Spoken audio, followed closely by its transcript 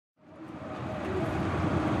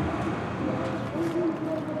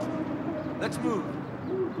Let's move.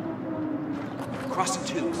 Crossing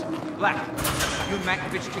twos. Black, you and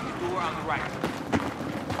Mankiewicz take the door on the right.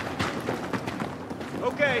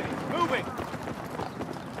 Okay, moving.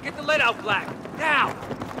 Get the lead out, Black. Now!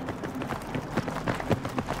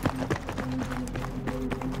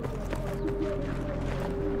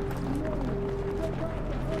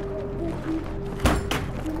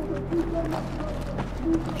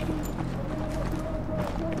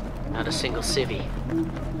 Not a single civvy.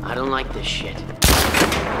 I don't like this shit.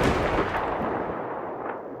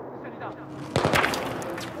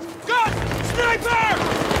 Gun! Sniper!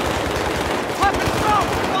 Weapons thrown!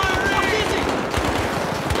 Fire easy!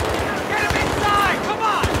 Get him inside! Come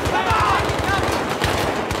on! Come on!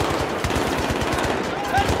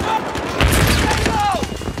 Let's go! Let's go!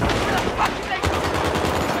 Where the fuck did they go?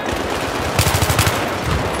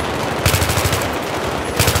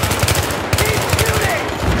 Keep shooting!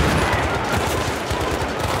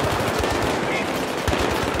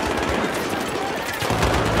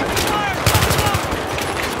 Fire!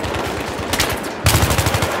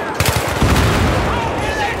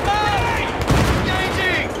 Here they come!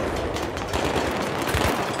 Engaging!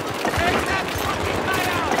 Take that fucking guy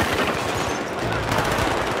out!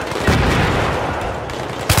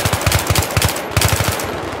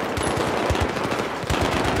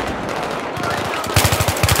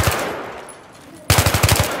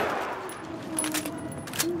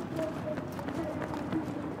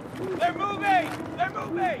 They're moving! They're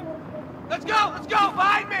moving! Let's go! Let's go!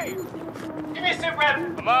 Behind me! Give me a sit rep.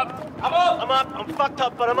 I'm up. I'm up. I'm fucked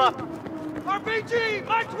up, but I'm up. RPG!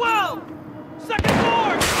 Mark 12! Second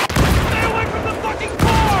floor! Stay away from the fucking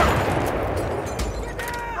core!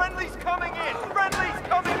 Friendly's coming in. Friendly's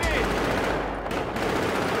coming in.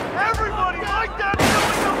 Everybody like that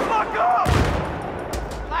building the fuck up!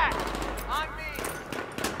 Black, on me!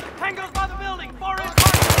 Tango's by the building! 4-inch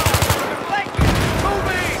marking! Thank you!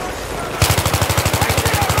 Moving! Right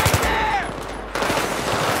there! Right there!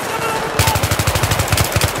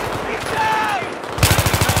 He's down!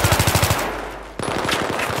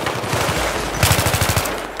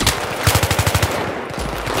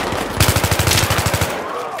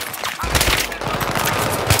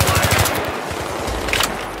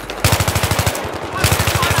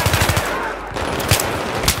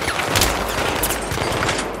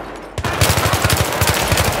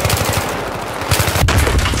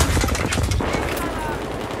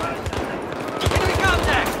 Enemy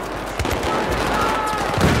contact!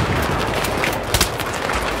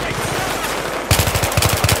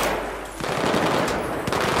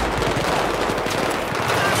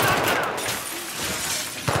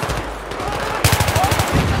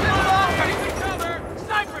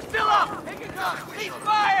 Sniper, still up! Cease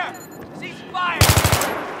fire! Cease fire!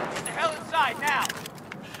 Get the hell inside now!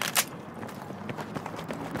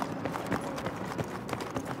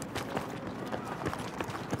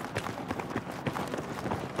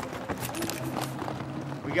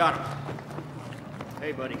 We got him.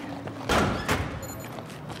 Hey, buddy.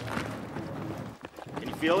 Can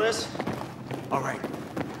you feel this? All right,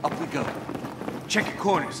 up we go. Check your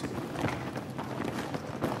corners.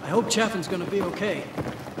 I hope Chaffin's gonna be okay.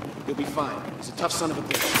 You'll be fine. He's a tough son of a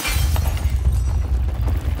bitch.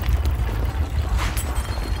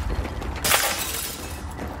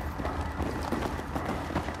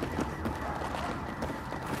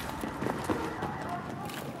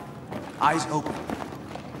 Eyes open.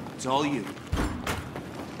 It's all you.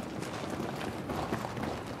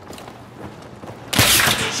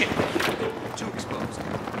 Shit! Two exposed.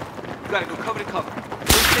 You gotta go cover to cover. Don't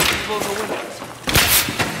think you close the windows.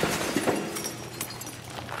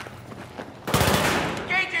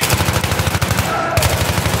 Engaging!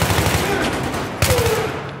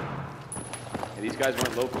 And these guys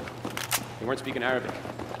weren't local. They weren't speaking Arabic.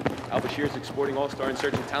 Al-Bashir's exporting all-star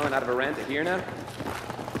insurgent talent out of Iran to here now?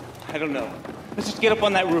 I don't know. Let's just get up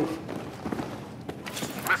on that roof.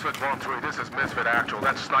 Misfit 1-3, this is Misfit Actual.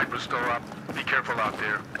 That sniper's still up. Be careful out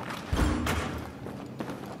there.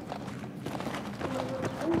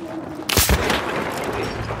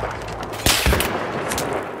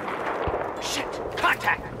 Shit!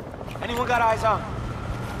 Contact! Anyone got eyes on?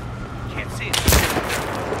 Can't see it.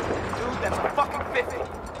 Dude, that's a fucking 50.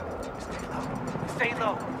 Stay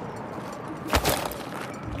low.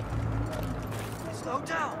 It's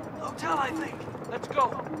Hotel. Hotel, I think. Let's go.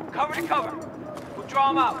 Cover to cover. We'll draw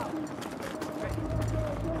them out. Okay.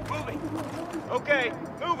 Moving. Okay,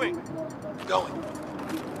 moving. Going.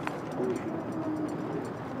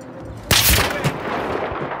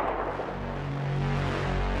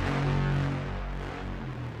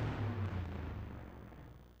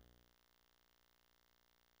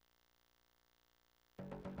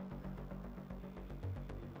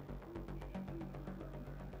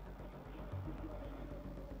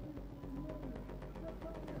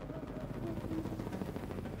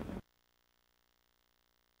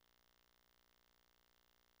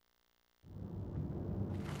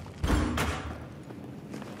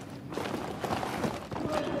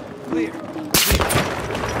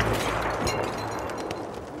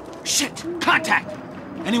 Contact!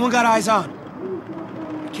 Anyone got eyes on?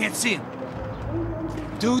 Can't see him.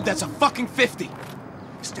 Dude, that's a fucking 50.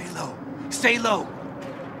 Stay low. Stay low.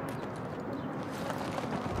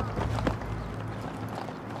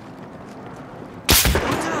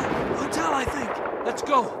 Hotel, I think. Let's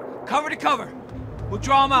go. Cover to cover. We'll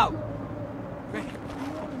draw him out. Ready.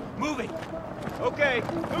 Moving. Okay,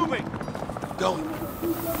 moving. Going.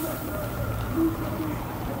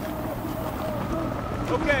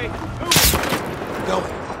 Okay, moving.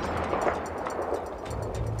 Going.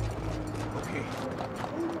 Okay.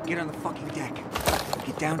 Get on the fucking deck.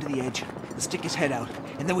 Get down to the edge. Let's stick his head out,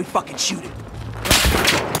 and then we fucking shoot him.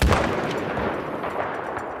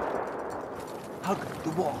 Hug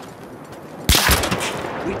the wall.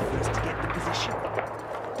 Wait for us to get into position.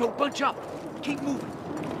 Don't bunch up. Keep moving.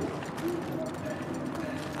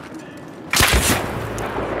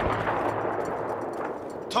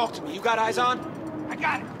 Talk to me. You got eyes on? I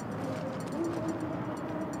got it.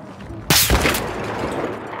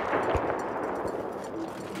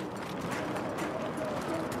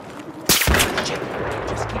 Shit.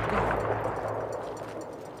 Just keep going.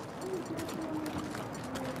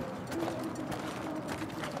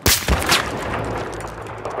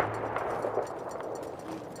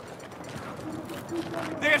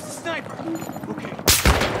 There's the sniper. Okay.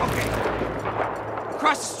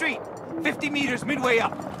 Across the street. 50 meters midway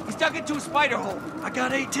up. He's dug into a spider hole. I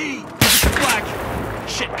got AT. Black.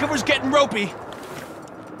 Shit, cover's getting ropey.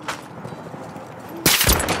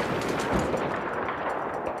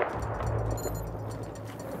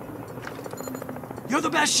 You're the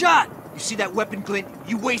best shot. You see that weapon glint?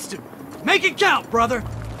 You waste him. Make it count, brother.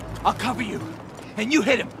 I'll cover you. And you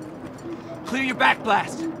hit him. Clear your back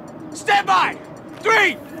blast. Stand by.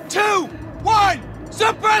 3, 2, 1.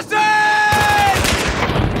 Suppress it!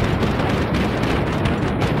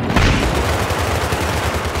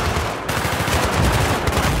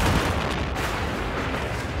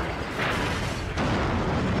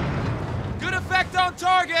 On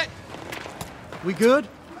target! We good?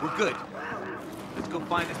 We're good. Let's go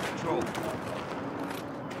find this patrol.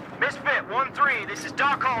 Misfit 1-3, this is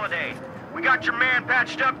Doc Holliday. We got your man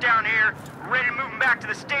patched up down here. We're ready to move him back to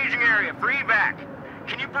the staging area for evac.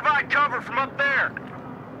 Can you provide cover from up there?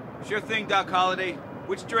 Sure thing, Doc Holliday.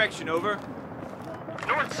 Which direction, over?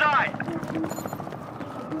 North side.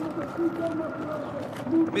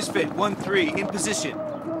 Misfit 1-3, in position.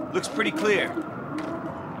 Looks pretty clear.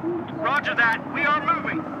 Roger that. We are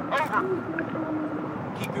moving. Over.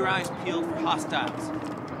 Keep your eyes peeled for hostiles.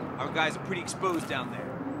 Our guys are pretty exposed down there.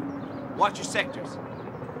 Watch your sectors.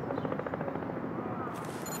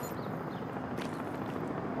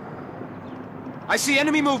 I see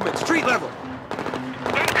enemy movement. Street level.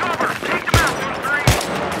 In cover. Take them out, 1-3.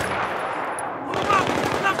 Pull them up!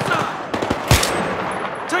 Left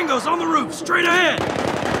side! Tango's on the roof, straight ahead!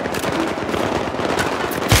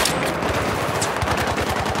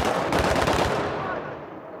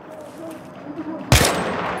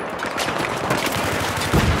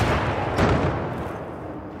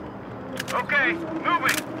 Okay,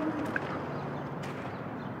 moving.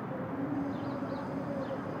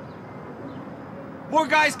 More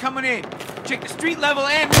guys coming in. Check the street level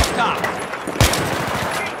and rooftop.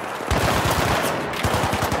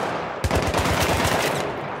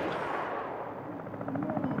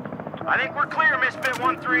 I think we're clear, Misfit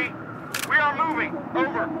 1-3. We are moving.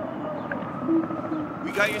 Over.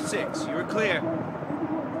 We got your 6. You're clear.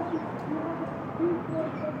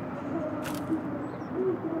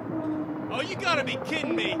 Oh, you gotta be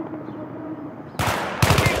kidding me.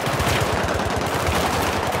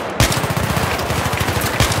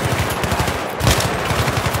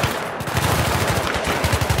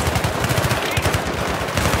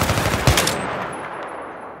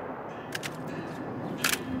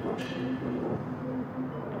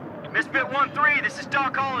 Misfit 1-3, this is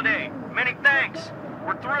Doc Holliday. Many thanks.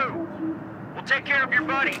 We're through. We'll take care of your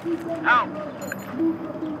buddy. Out.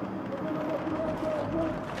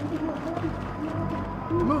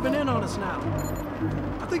 They're moving in on us now.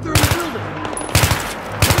 I think they're in the building.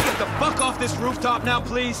 Can we get the fuck off this rooftop now,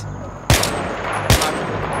 please?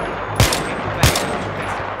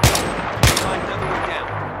 Find another way down.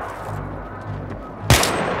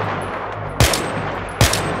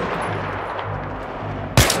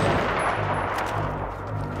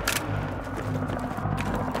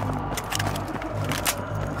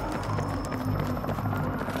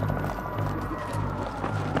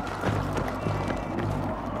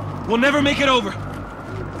 We'll never make it over.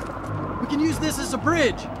 We can use this as a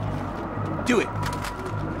bridge. Do it.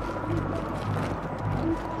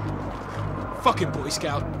 Fucking Boy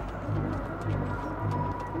Scout.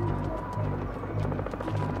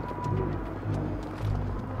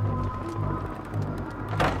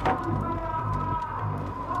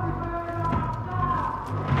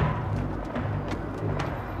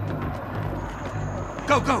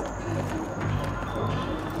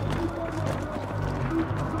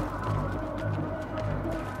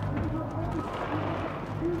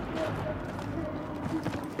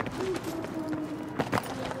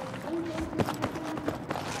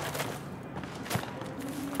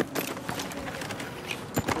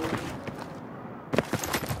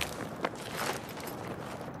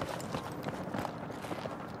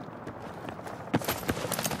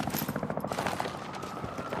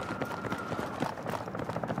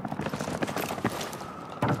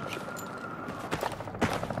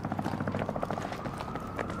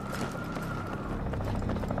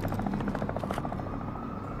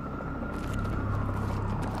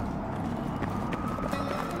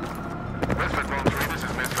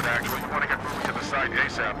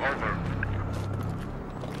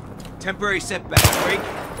 Temporary setback, break.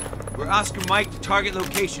 We're Oscar Mike to target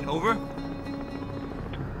location, over.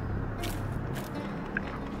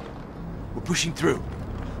 We're pushing through.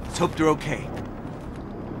 Let's hope they're okay.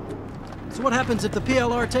 So what happens if the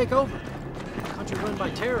PLR take over? A country run by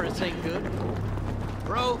terrorists ain't good.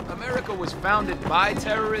 Bro, America was founded by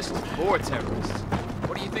terrorists for terrorists.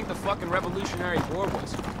 What do you think the fucking Revolutionary War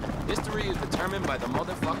was? History is determined by the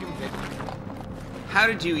motherfucking victor. How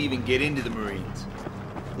did you even get into the Marines?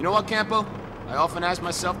 You know what, Campo? I often ask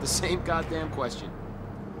myself the same goddamn question.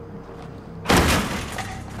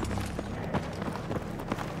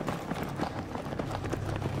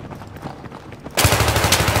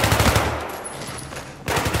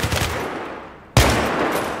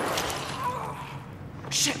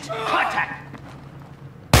 Shit! Contact!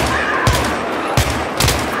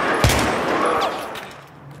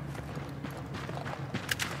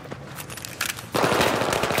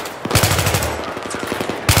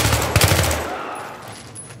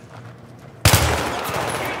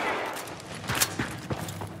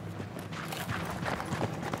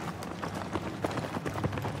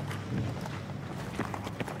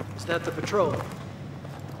 Is that the patrol?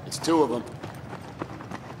 It's two of them.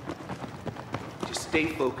 Just stay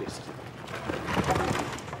focused.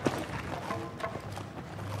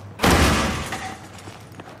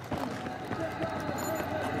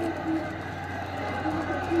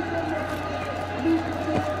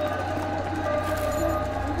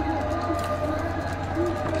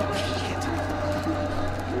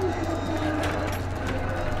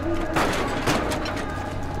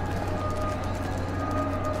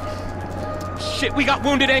 Shit, we got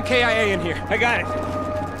wounded NKIA in here. I got it.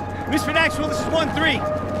 Misfit Actual, this is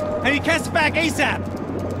 1-3. I need cast back ASAP.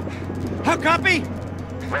 How copy?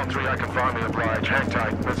 1-3, I confirm the oblige. Hang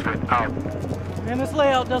tight. Misfit, out. Man, this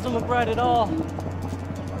layout doesn't look right at all.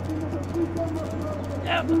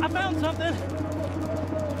 Yeah, I found something.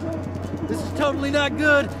 This is totally not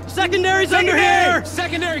good. Secondary's under here!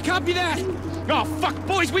 Secondary, copy that! Oh, fuck,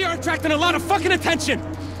 boys, we are attracting a lot of fucking attention!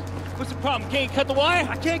 What's the problem? Can't cut the wire?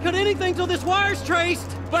 I can't cut anything till this wire's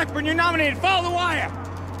traced. Blackburn, you're nominated. Follow the wire!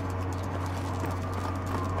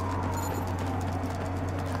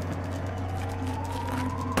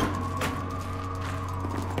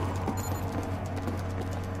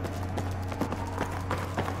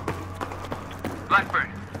 Blackburn,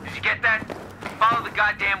 did you get that? Follow the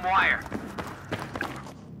goddamn wire.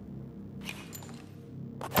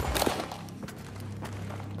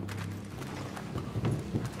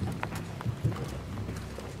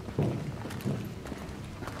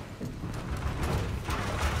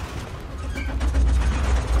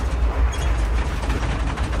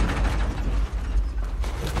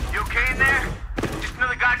 You okay in there? Just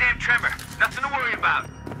another goddamn tremor. Nothing to worry about.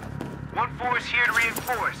 1-4 is here to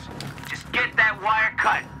reinforce. Just get that wire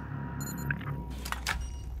cut.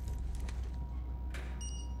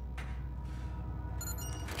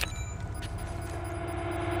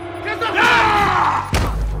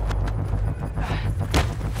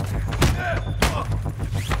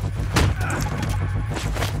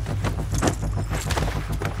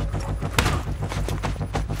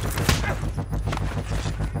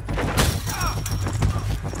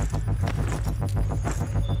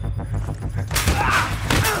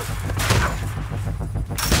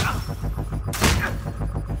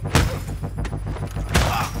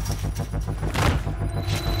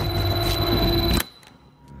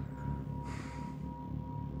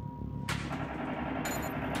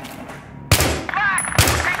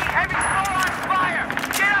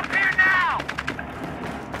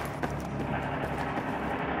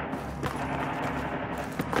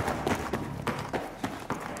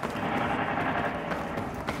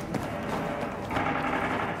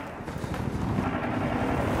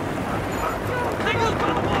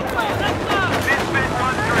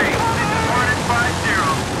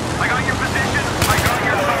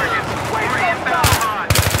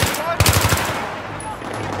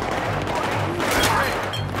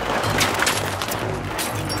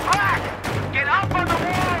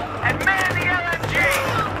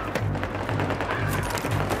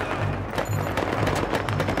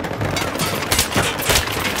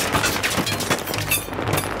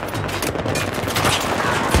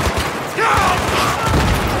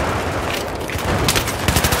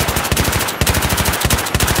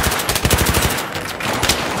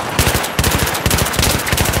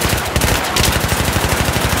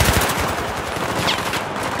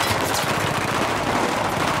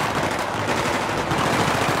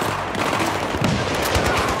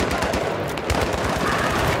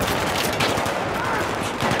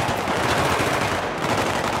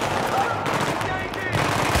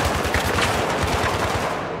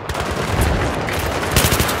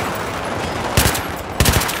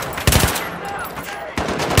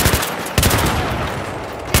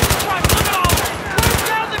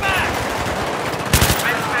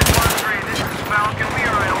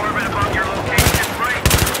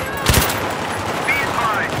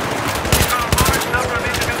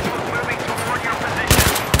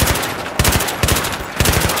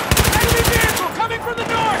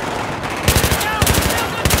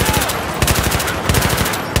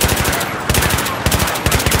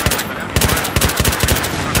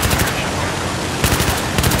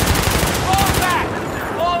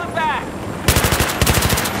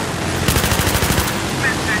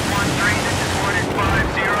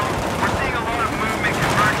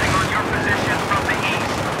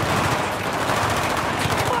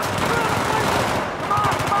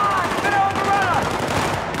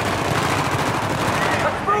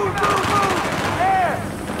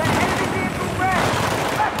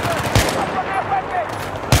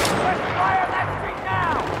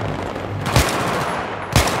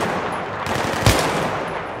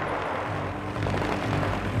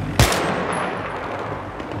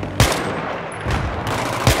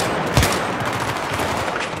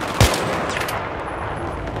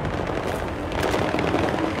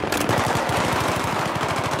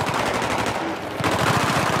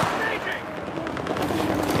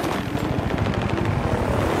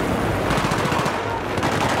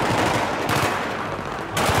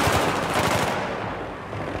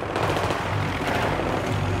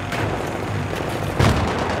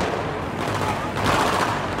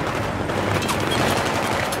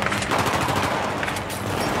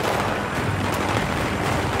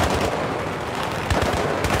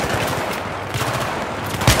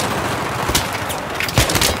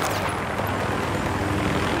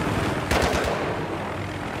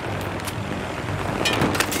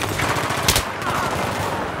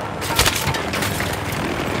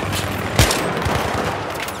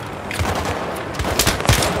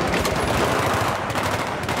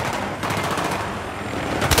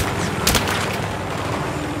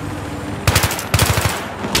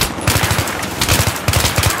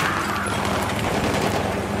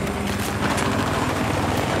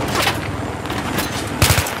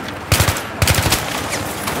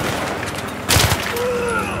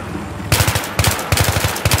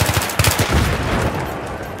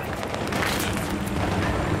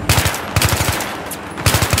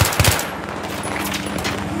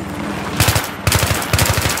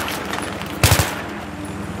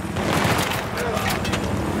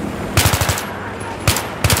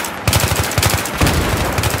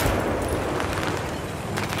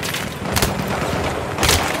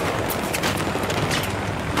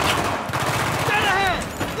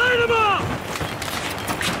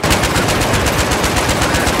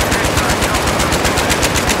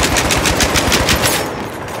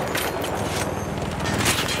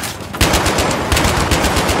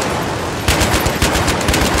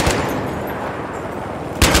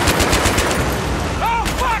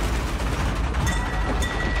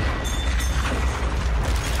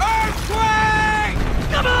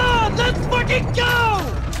 fucking go!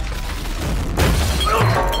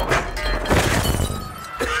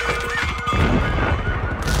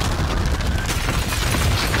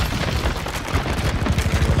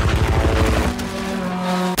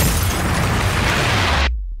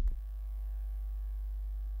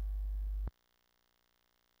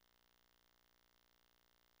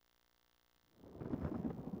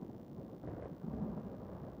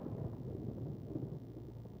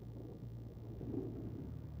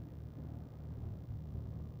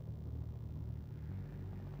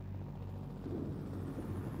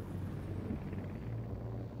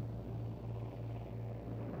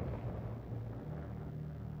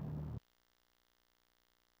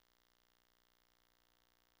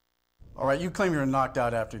 All right, you claim you were knocked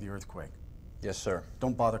out after the earthquake. Yes, sir.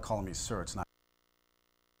 Don't bother calling me sir, it's not.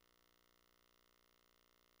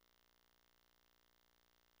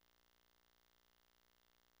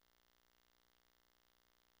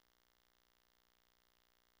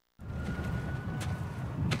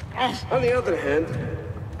 On the other hand,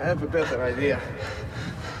 I have a better idea.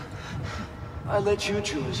 I let you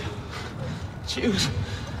choose. Choose.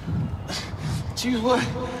 Choose what?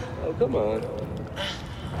 Oh, come on.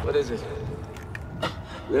 What is it?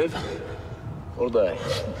 Live or die?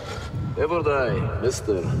 Live or die,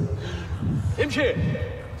 mister. Imshi!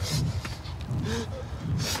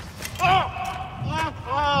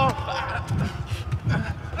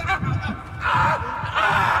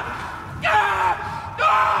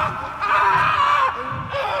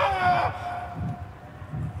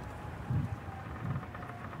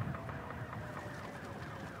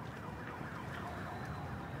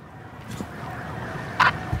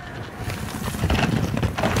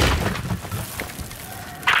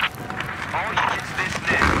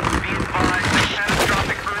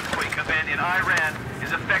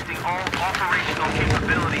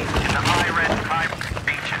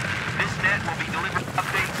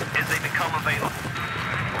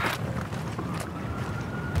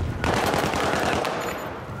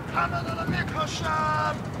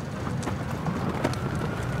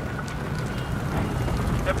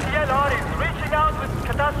 The PLR is reaching out with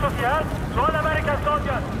catastrophe ads to all American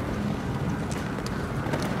soldiers.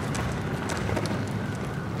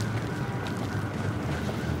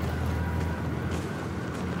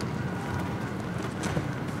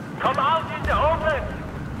 Come out in the open.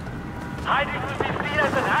 Hiding will be seen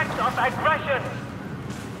as an act of aggression.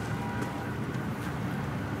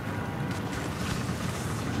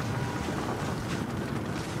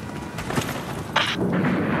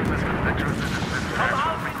 Come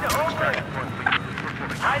out in the open.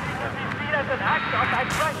 Hiding will be seen as an act of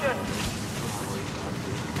aggression.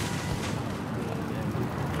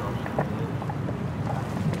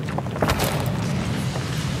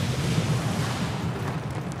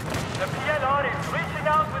 The PLR is reaching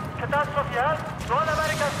out with catastrophe help to all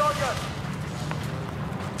American soldiers.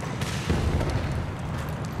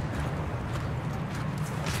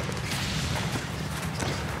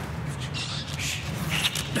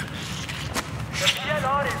 The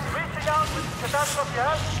PLR is reaching out with catastrophe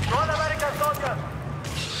help to all American soldiers.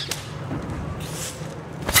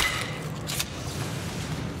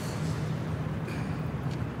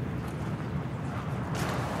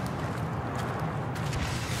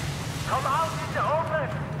 Come out in the open.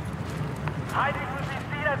 Hiding will be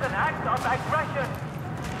seen as an act of aggression.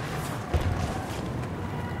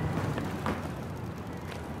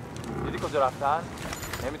 دیدی کجا رفتن؟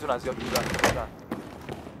 نمیتونن زیاد دور رفته باشن.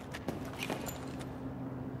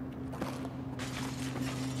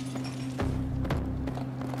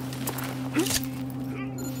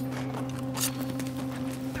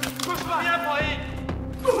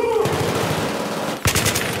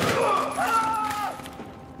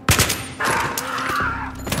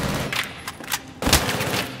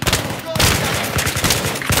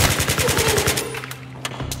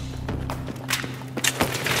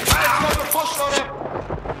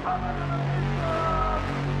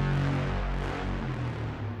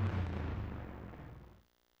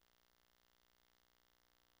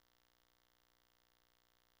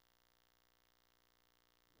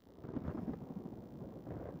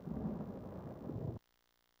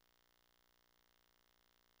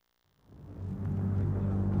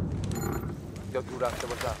 یا دور رفته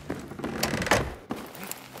باشن.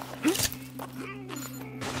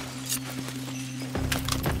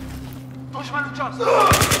 دشمن اونجاست.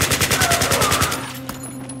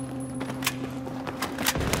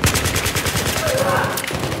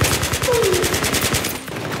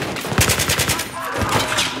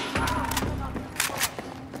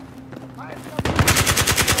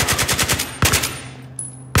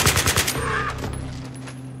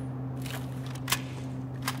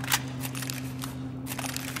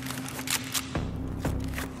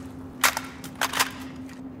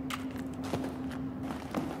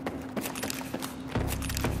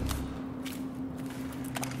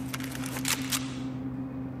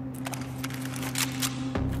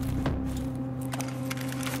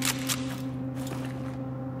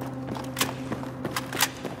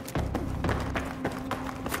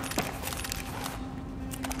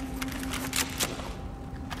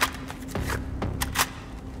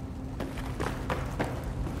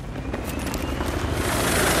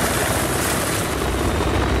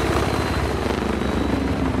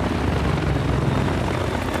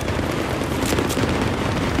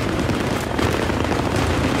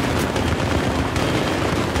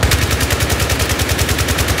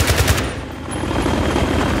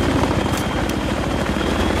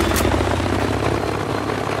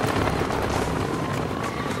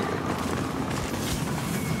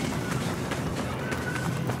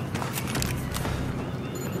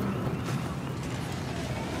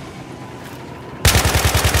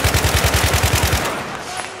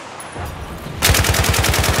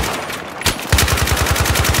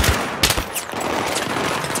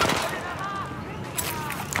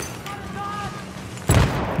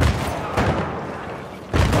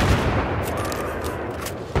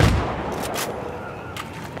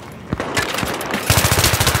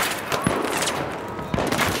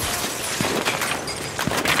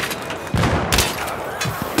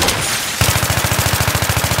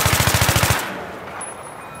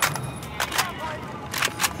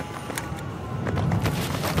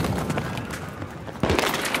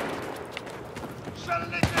 Don't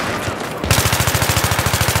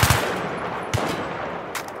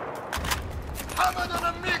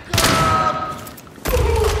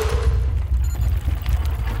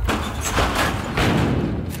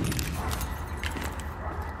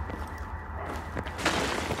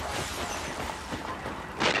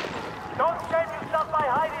shame yourself by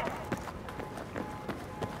hiding.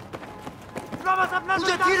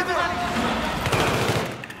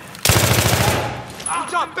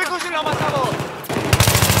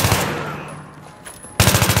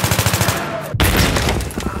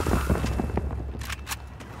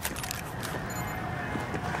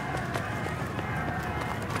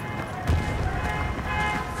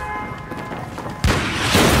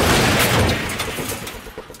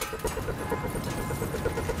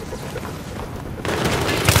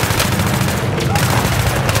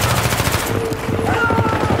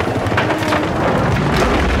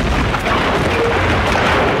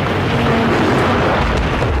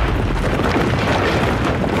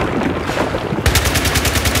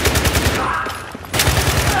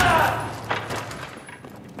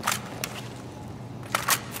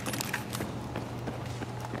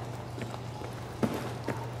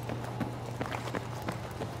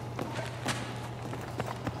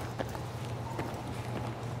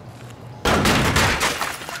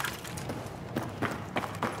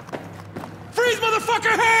 Freeze, motherfucker,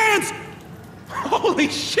 hands! Holy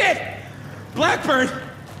shit! Blackburn!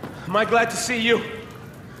 Am I glad to see you?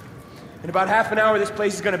 In about half an hour, this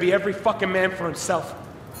place is gonna be every fucking man for himself.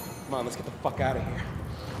 Come on, let's get the fuck out of here.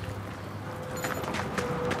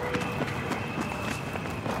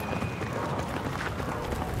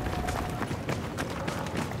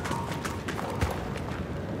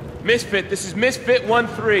 Misfit, this is Misfit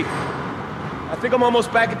 1-3. I think I'm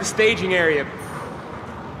almost back at the staging area.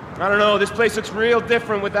 I don't know, this place looks real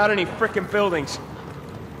different without any frickin' buildings. Do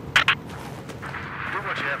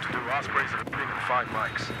what you have to do. Ospreys are bringing 5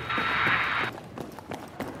 mics.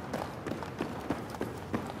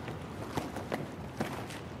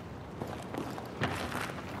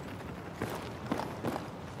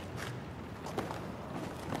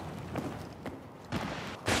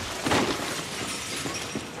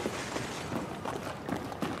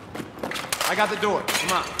 I got the door.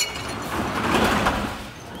 Come on.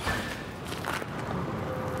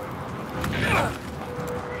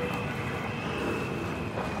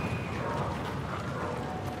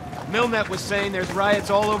 Milnet was saying there's riots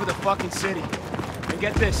all over the fucking city. And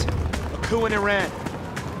get this, a coup in Iran.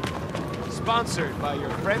 Sponsored by your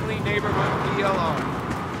friendly neighborhood PLR.